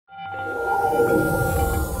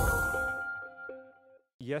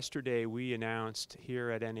yesterday we announced here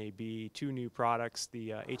at NAB two new products,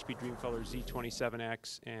 the HP Dreamcolor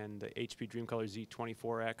Z27x and the HP Dreamcolor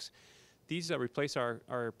Z24x. These replace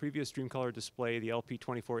our previous Dreamcolor display, the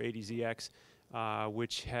LP2480ZX,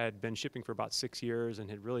 which had been shipping for about 6 years and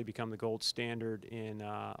had really become the gold standard in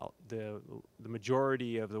the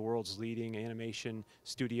majority of the world's leading animation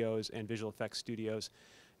studios and visual effects studios.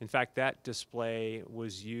 In fact, that display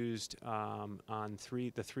was used on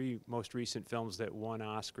the three most recent films that won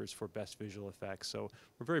Oscars for Best Visual Effects. So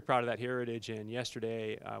we're very proud of that heritage, and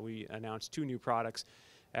yesterday we announced two new products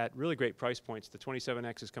at really great price points. The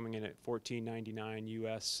 27X is coming in at $14.99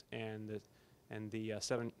 US, and the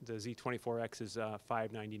Z24X is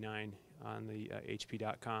 $5.99 on the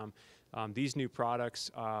HP.com. These new products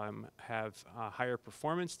have higher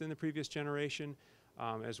performance than the previous generation,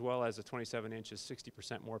 as well as the 27-inch is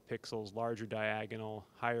 60% more pixels, larger diagonal,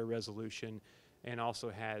 higher resolution, and also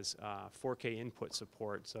has 4K input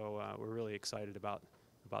support. So we're really excited about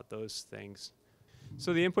those things.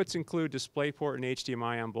 So the inputs include DisplayPort and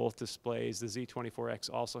HDMI on both displays. The Z24X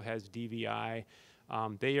also has DVI.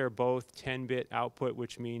 They are both 10-bit output,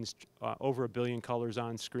 which means over 1 billion colors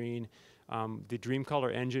on screen. The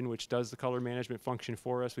Dreamcolor engine, which does the color management function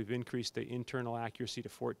for us, we've increased the internal accuracy to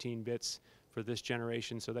 14 bits for this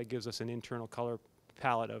generation, so that gives us an internal color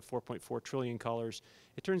palette of 4.4 trillion colors.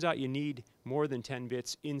 It turns out you need more than 10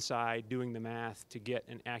 bits inside doing the math to get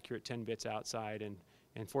an accurate 10 bits outside, and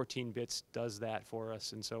 14 bits does that for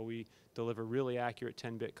us, and so we deliver really accurate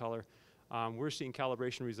 10-bit color. We're seeing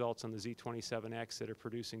calibration results on the Z27X that are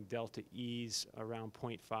producing delta E's around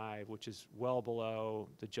 0.5, which is well below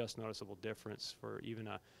the just noticeable difference for even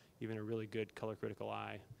a really good color critical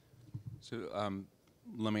eye. So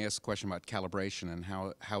let me ask a question about calibration and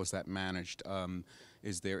how is that managed?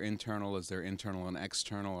 Is there internal and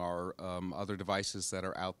external? Are other devices that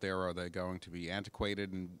are out there, are they going to be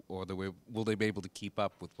antiquated, or will they be able to keep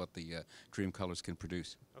up with what the Dreamcolors can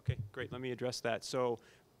produce? Okay, great. Let me address that. So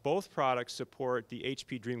both products support the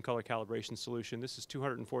HP Dreamcolor calibration solution. This is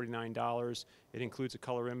 $249. It includes a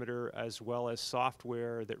colorimeter as well as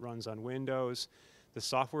software that runs on Windows. The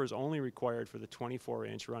software is only required for the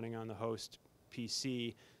 24-inch running on the host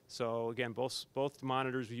PC. So again, both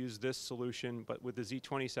monitors use this solution, but with the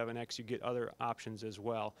Z27X you get other options as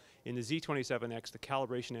well. In the Z27X, the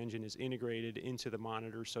calibration engine is integrated into the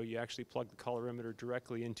monitor, so you actually plug the colorimeter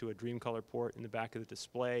directly into a Dreamcolor port in the back of the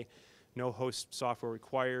display. No host software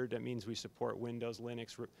required. That means we support Windows,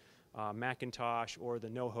 Linux, Macintosh, or the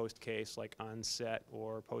no-host case like on-set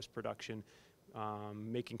or post-production,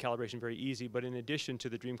 making calibration very easy. But in addition to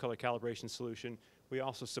the Dreamcolor calibration solution, we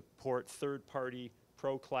also support third-party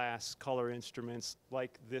pro-class color instruments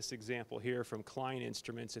like this example here from Klein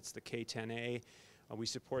Instruments. It's the K10A. We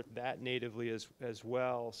support that natively as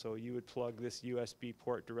well, so you would plug this USB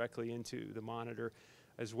port directly into the monitor,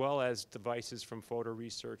 as well as devices from Photo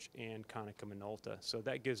Research and Konica Minolta. So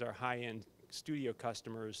that gives our high-end studio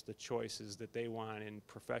customers the choices that they want in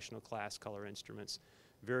professional class color instruments.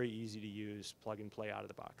 Very easy to use, plug and play out of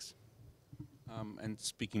the box. And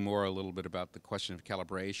speaking more a little bit about the question of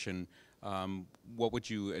calibration, what would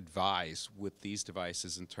you advise with these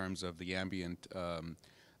devices in terms of the ambient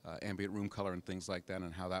room color and things like that,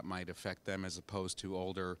 and how that might affect them as opposed to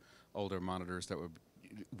older monitors that were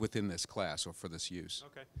within this class or for this use?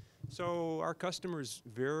 Okay. So our customers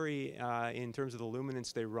vary in terms of the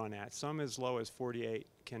luminance they run at. Some as low as 48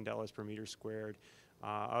 candelas per meter squared.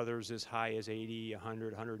 Others as high as 80,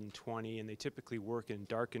 100, 120, and they typically work in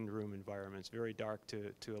darkened room environments, very dark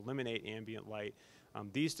to eliminate ambient light.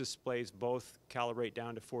 These displays both calibrate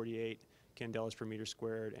down to 48 candelas per meter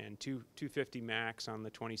squared and 250 max on the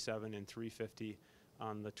 27 and 350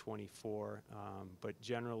 on the 24, but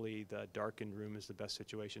generally the darkened room is the best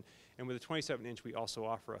situation. And with the 27-inch, we also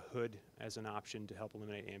offer a hood as an option to help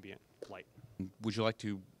eliminate ambient light. Would you like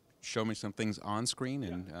to show me some things on screen,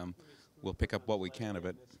 and we'll pick up what we can of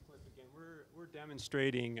it? We're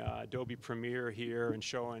demonstrating Adobe Premiere here and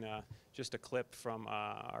showing just a clip from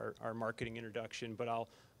our marketing introduction, but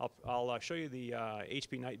I'll show you the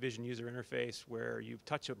HP Night Vision user interface where you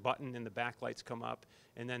touch a button and the backlights come up,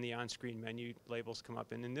 and then the on-screen menu labels come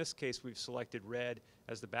up. And in this case, we've selected red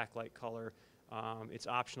as the backlight color. It's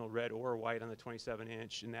optional red or white on the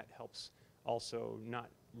 27-inch, and that helps also not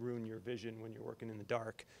ruin your vision when you're working in the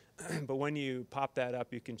dark. But when you pop that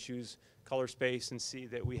up, you can choose color space and see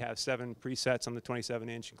that we have 7 presets on the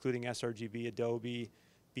 27-inch, including sRGB, Adobe,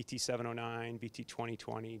 BT709,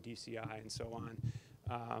 BT2020, DCI, and so on.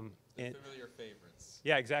 Familiar favorites.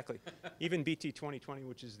 Yeah, exactly. Even BT 2020,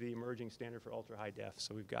 which is the emerging standard for ultra high def,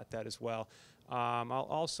 so we've got that as well. I'll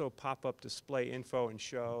also pop up display info and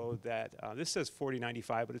show that this says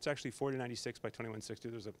 4095, but it's actually 4096 by 2160.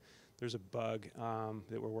 There's a bug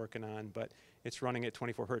that we're working on, but it's running at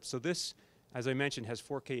 24 hertz. So this, as I mentioned, has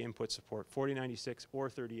 4K input support, 4096 or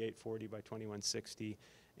 3840 by 2160.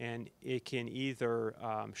 And it can either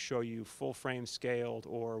show you full frame scaled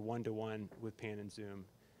or 1:1 with pan and zoom.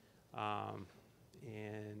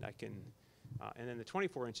 And I can, and then the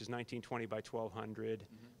 24 inch is 1920 by 1200.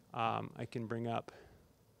 I can bring up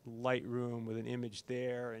Lightroom with an image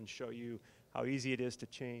there and show you how easy it is to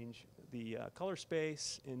change the color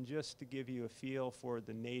space. And just to give you a feel for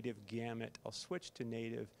the native gamut, I'll switch to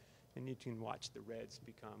native, and you can watch the reds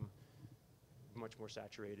become much more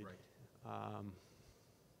saturated. Right.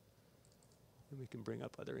 And we can bring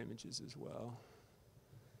up other images as well,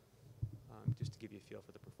 just to give you a feel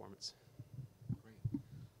for the performance.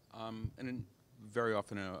 And in very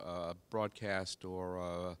often a broadcast or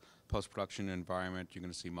a post-production environment, you're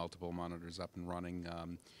going to see multiple monitors up and running.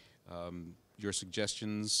 Your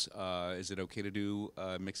suggestions, is it okay to do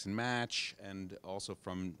mix and match? And also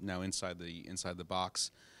from now inside the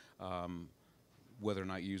box, whether or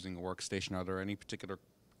not using a workstation, are there any particular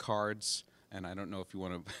cards? And I don't know if you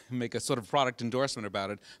want to make a sort of product endorsement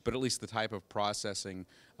about it, but at least the type of processing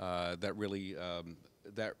that really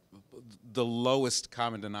that the lowest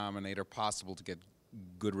common denominator possible to get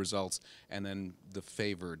good results, and then the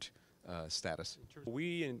favored status.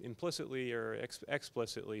 We implicitly or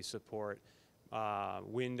explicitly support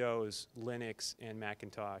Windows, Linux, and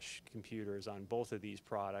Macintosh computers on both of these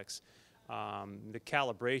products. The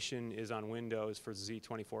calibration is on Windows for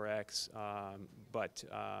Z24x, but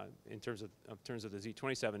in terms of the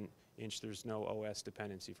Z27 inch, there's no OS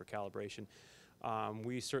dependency for calibration.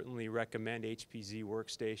 We certainly recommend HPZ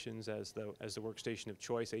workstations as the workstation of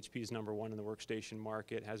choice. HP is #1 in the workstation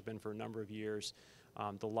market, has been for a number of years.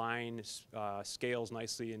 The line scales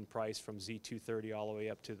nicely in price from Z230 all the way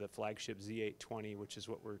up to the flagship Z820, which is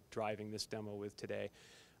what we're driving this demo with today.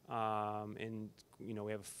 And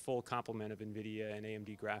we have a full complement of NVIDIA and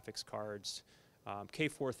AMD graphics cards.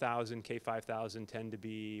 K4000, K5000 tend to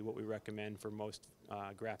be what we recommend for most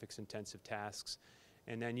graphics intensive tasks.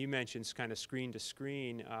 And then you mentioned kind of screen to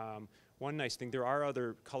screen. One nice thing, there are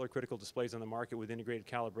other color critical displays on the market with integrated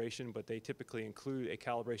calibration, but they typically include a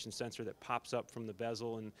calibration sensor that pops up from the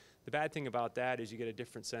bezel. And the bad thing about that is you get a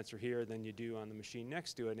different sensor here than you do on the machine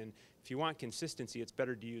next to it. And if you want consistency, it's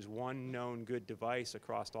better to use one known good device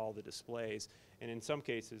across all the displays. And in some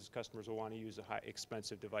cases, customers will want to use a high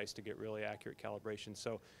expensive device to get really accurate calibration.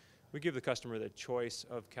 So we give the customer the choice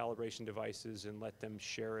of calibration devices and let them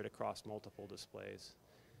share it across multiple displays.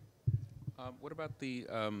 What about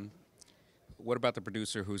the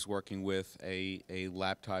producer who's working with a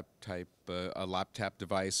laptop type, a laptop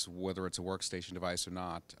device, whether it's a workstation device or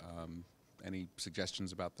not? Any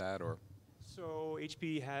suggestions about that, or? So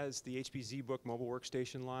HP has the HP ZBook mobile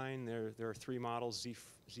workstation line. There are 3 models: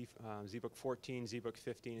 ZBook 14, ZBook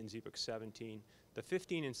 15, and ZBook 17. The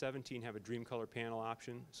 15 and 17 have a Dreamcolor panel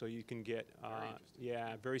option, so you can get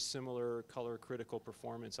very similar color critical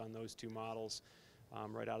performance on those 2 models.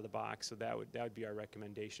 Right out of the box, so that would be our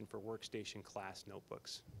recommendation for workstation class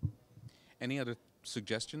notebooks. Any other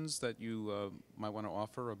suggestions that you might want to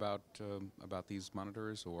offer about these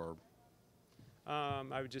monitors, or?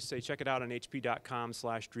 I would just say check it out on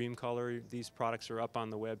hp.com/Dreamcolor. These products are up on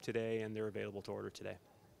the web today, and they're available to order today.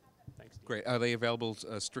 Thanks, Steve. Great. Are they available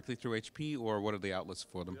strictly through HP, or what are the outlets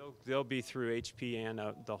for them? They'll be through HP and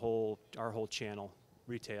our whole channel,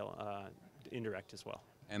 retail, indirect as well.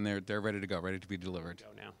 And they're ready to go, ready to be delivered.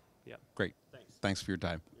 Go now. Yep. Great. Thanks for your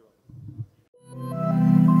time.